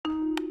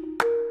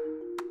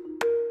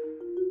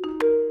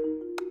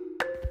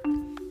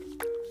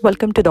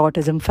Welcome to the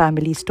Autism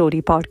Family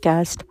Story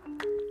Podcast.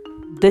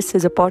 This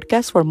is a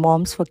podcast for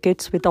moms for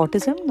kids with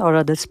autism or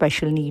other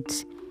special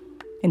needs.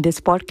 In this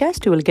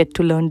podcast, you will get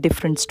to learn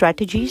different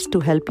strategies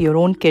to help your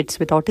own kids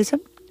with autism,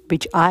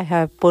 which I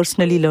have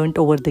personally learned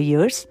over the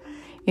years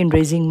in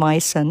raising my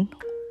son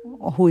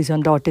who is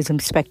on the autism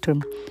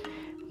spectrum.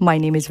 My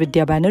name is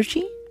Vidya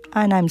Banerjee,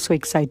 and I'm so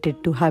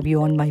excited to have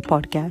you on my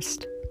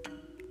podcast.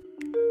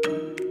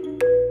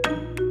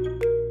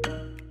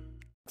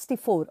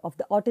 64 of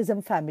the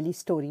Autism Family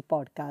Story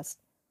Podcast.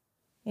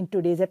 In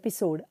today's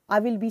episode, I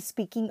will be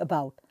speaking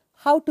about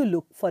how to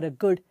look for a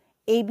good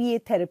ABA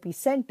therapy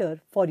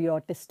center for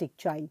your autistic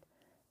child.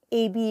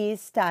 ABA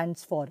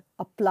stands for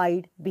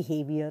Applied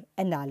Behavior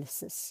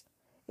Analysis.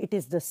 It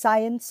is the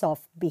science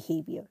of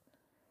behavior.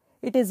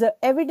 It is an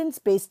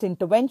evidence-based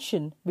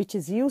intervention which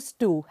is used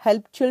to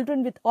help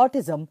children with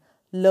autism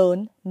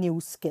learn new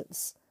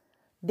skills.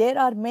 There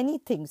are many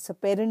things a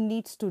parent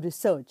needs to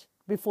research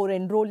before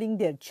enrolling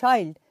their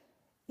child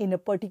in a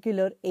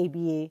particular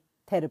ABA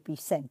therapy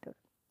center.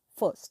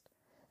 First,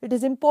 it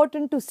is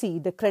important to see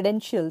the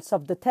credentials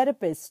of the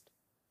therapist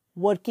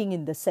working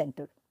in the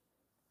center.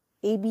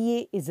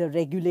 ABA is a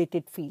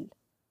regulated field.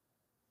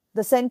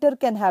 The center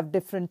can have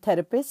different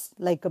therapists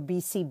like a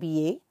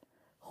BCBA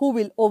who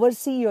will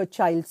oversee your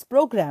child's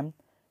program,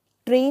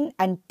 train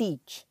and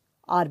teach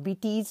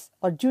RBTs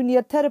or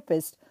junior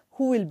therapists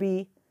who will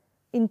be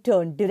in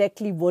turn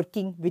directly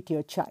working with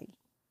your child.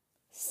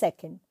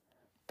 Second,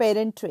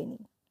 parent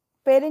training.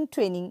 Parent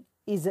training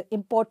is an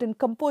important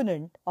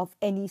component of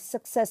any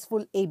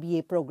successful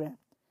ABA program.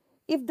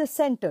 If the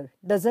center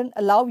doesn't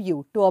allow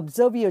you to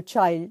observe your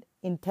child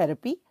in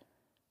therapy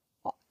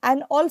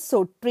and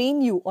also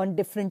train you on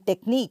different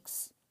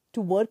techniques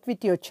to work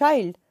with your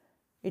child,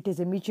 it is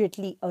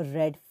immediately a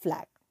red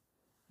flag.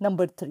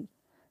 Number 3,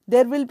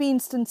 there will be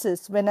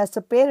instances when as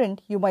a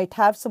parent you might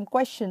have some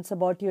questions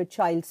about your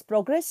child's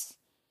progress,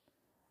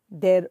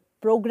 their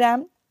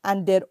program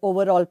and their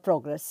overall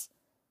progress.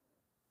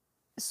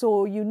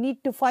 So you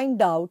need to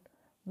find out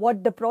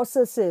what the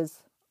process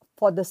is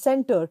for the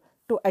center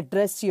to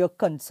address your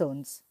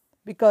concerns.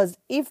 Because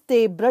if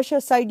they brush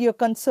aside your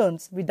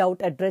concerns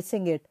without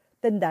addressing it,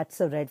 then that's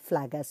a red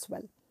flag as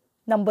well.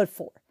 Number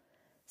 4,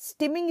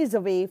 stimming is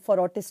a way for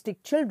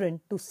autistic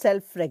children to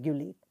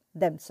self-regulate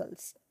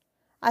themselves.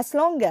 As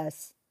long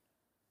as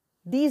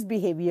these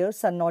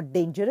behaviors are not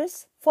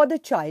dangerous for the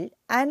child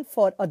and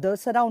for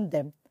others around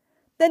them,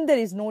 then there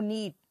is no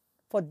need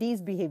for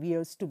these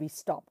behaviors to be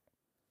stopped.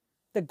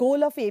 The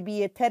goal of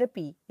ABA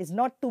therapy is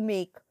not to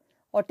make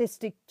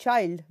autistic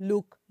child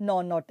look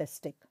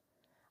non-autistic.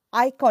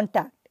 Eye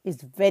contact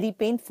is very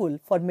painful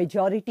for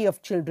majority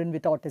of children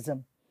with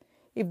autism.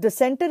 If the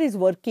center is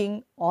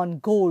working on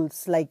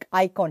goals like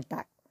eye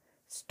contact,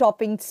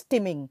 stopping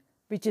stimming,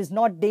 which is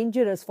not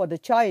dangerous for the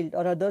child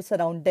or others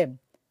around them,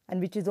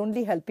 and which is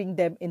only helping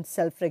them in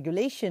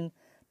self-regulation,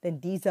 then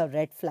these are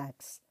red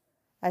flags.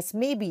 As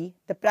maybe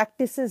the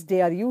practices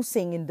they are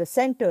using in the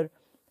center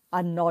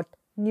are not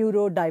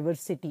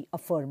neurodiversity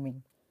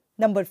affirming.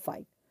 Number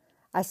 5,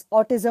 as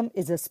autism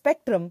is a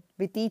spectrum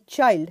with each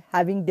child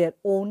having their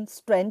own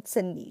strengths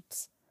and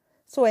needs.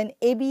 So an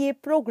ABA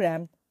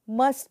program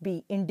must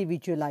be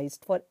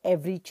individualized for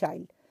every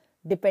child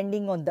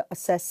depending on the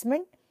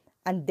assessment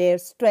and their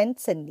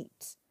strengths and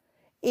needs.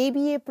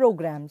 ABA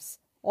programs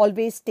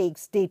always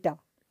takes data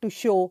to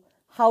show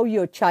how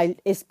your child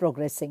is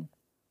progressing.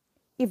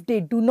 If they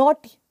do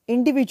not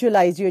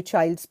individualize your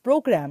child's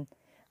program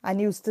and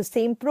use the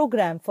same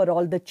program for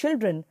all the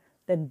children,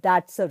 then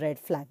that's a red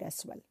flag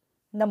as well.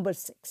 Number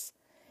 6,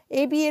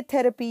 ABA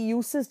therapy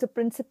uses the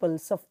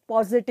principles of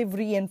positive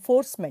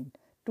reinforcement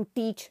to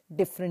teach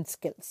different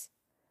skills.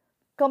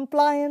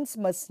 Compliance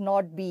must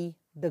not be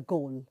the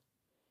goal.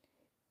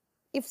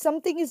 If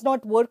something is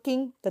not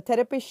working, the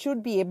therapist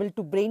should be able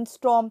to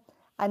brainstorm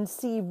and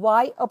see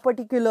why a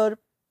particular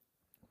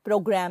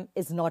program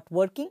is not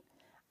working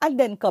and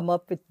then come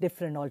up with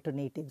different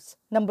alternatives.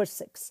 Number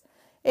 6,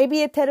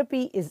 ABA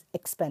therapy is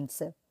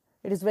expensive.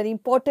 It is very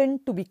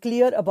important to be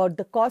clear about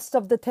the cost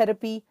of the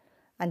therapy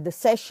and the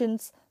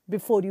sessions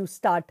before you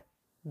start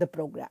the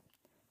program.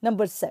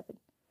 Number 7,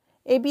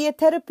 ABA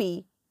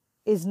therapy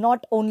is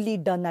not only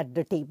done at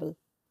the table.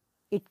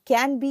 It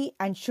can be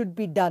and should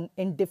be done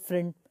in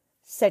different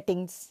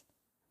settings,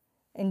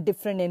 in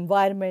different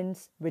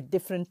environments, with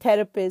different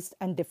therapists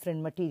and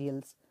different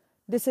materials.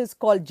 This is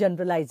called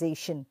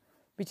generalization,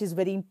 which is a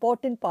very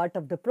important part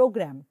of the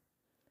program.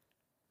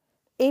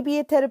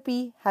 ABA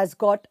therapy has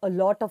got a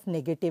lot of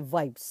negative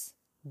vibes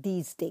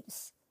these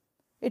days.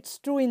 It's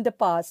true in the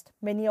past,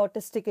 many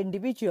autistic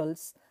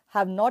individuals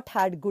have not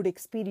had good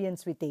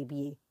experience with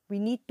ABA. We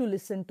need to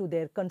listen to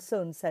their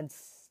concerns and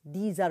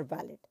these are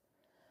valid.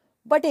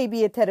 But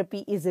ABA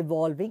therapy is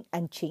evolving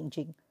and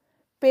changing.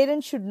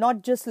 Parents should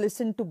not just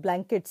listen to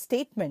blanket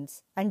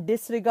statements and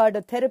disregard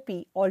a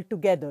therapy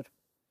altogether.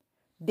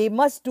 They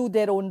must do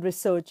their own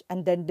research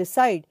and then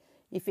decide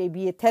if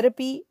ABA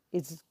therapy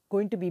is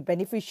going to be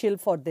beneficial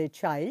for their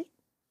child,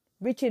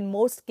 which in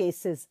most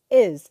cases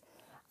is,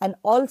 and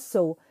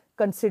also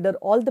consider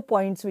all the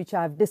points which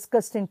I have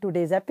discussed in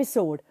today's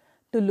episode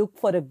to look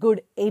for a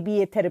good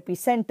ABA therapy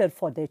center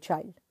for their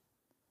child.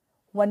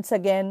 Once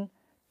again,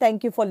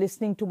 thank you for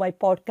listening to my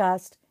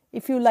podcast.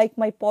 If you like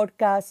my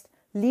podcast,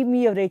 leave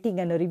me a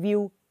rating and a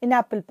review in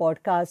Apple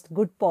Podcast,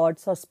 Good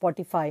Pods, or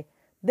Spotify.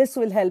 This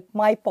will help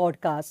my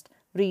podcast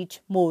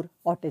reach more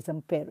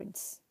autism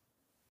parents.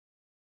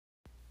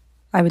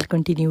 I will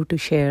continue to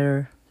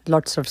share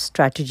lots of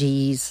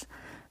strategies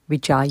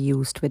which I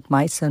used with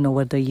my son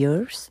over the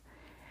years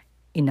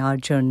in our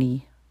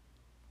journey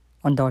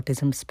on the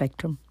autism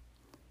spectrum.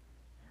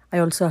 I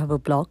also have a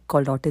blog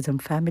called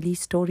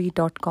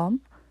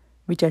autismfamilystory.com,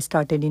 which I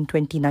started in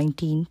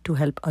 2019 to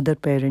help other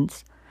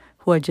parents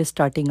who are just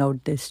starting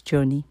out this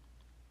journey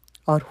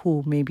or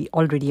who may be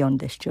already on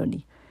this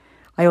journey.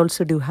 I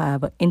also do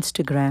have an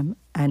Instagram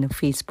and a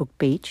Facebook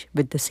page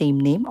with the same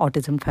name,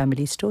 Autism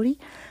Family Story,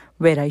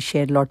 where I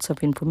share lots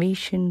of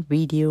information,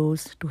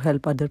 videos to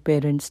help other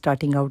parents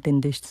starting out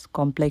in this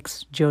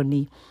complex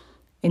journey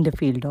in the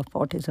field of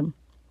autism.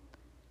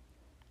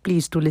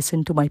 Please do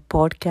listen to my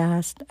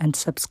podcast and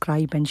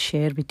subscribe and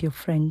share with your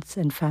friends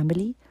and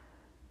family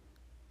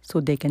so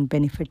they can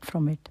benefit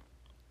from it.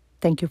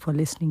 Thank you for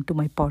listening to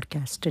my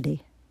podcast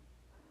today.